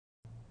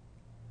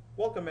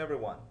Welcome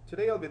everyone.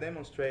 Today I'll be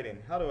demonstrating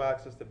how to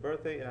access the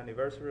birthday and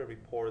anniversary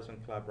reports on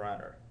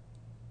ClubRunner.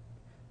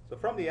 So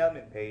from the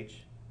admin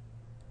page,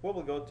 we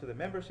will go to the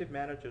Membership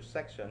Manager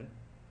section,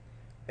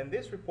 and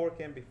this report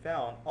can be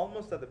found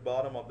almost at the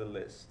bottom of the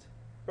list,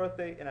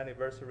 Birthday and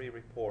Anniversary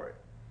Report.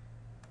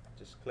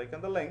 Just click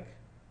on the link,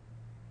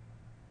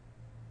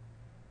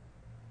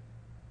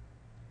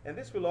 and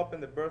this will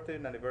open the Birthday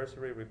and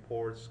Anniversary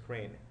Report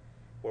screen,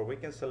 where we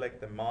can select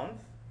the month,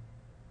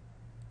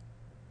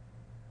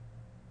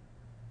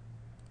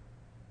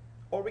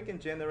 or we can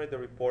generate the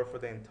report for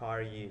the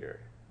entire year.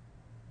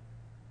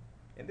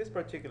 In this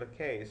particular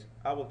case,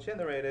 I will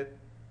generate it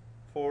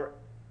for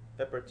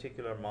a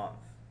particular month,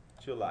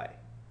 July.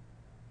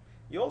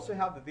 You also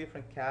have the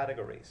different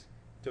categories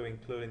to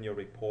include in your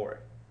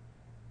report: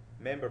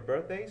 member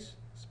birthdays,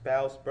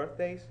 spouse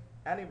birthdays,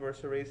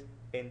 anniversaries,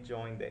 and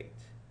join date.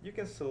 You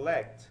can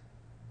select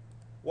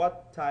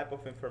what type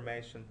of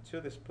information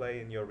to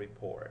display in your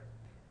report.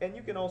 And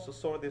you can also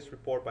sort this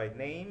report by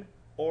name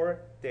or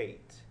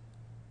date.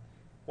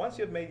 Once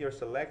you've made your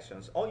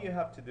selections, all you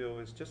have to do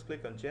is just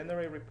click on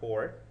Generate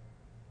Report,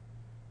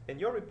 and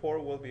your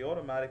report will be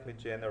automatically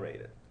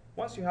generated.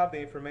 Once you have the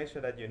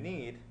information that you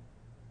need,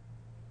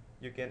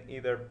 you can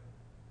either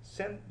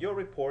send your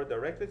report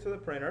directly to the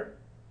printer,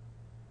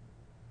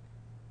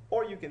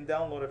 or you can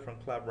download it from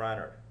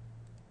ClubRunner.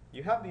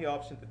 You have the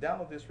option to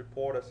download this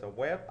report as a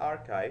web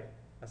archive,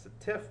 as a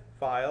TIFF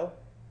file,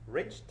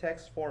 rich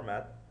text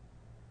format,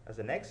 as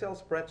an Excel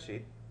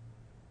spreadsheet,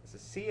 as a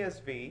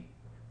CSV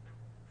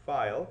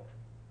file,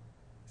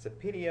 as a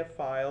PDF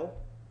file,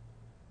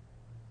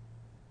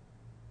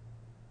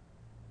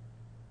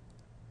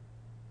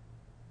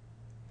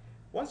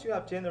 once you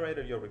have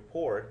generated your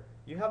report,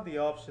 you have the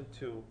option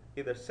to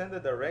either send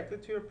it directly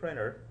to your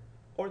printer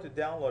or to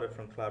download it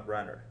from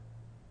ClubRunner.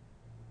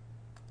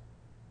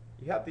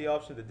 You have the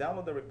option to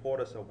download the report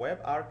as a web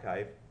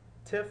archive,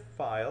 TIFF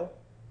file,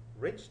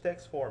 rich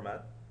text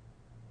format,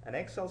 an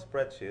Excel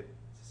spreadsheet,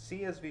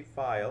 CSV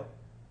file,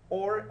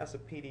 or as a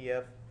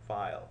PDF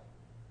file.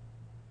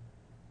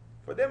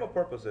 For demo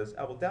purposes,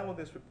 I will download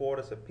this report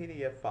as a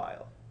PDF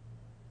file.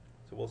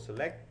 So we'll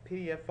select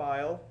PDF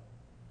file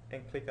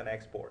and click on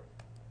Export.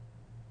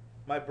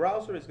 My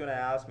browser is going to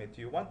ask me,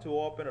 do you want to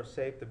open or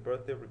save the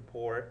birthday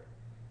report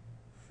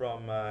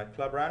from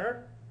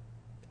ClubRunner?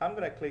 I'm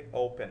going to click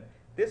Open.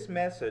 This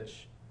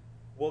message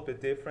will be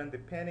different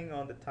depending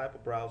on the type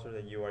of browser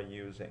that you are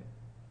using.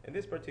 In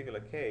this particular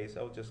case,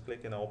 I'll just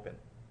click on Open.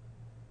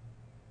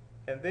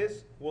 And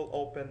this will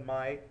open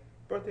my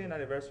birthday and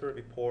anniversary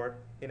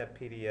report in a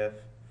PDF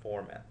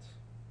format.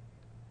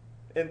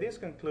 And this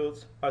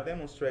concludes our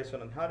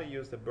demonstration on how to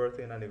use the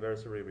birthday and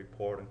anniversary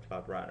report on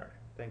ClubRunner.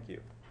 Thank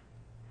you.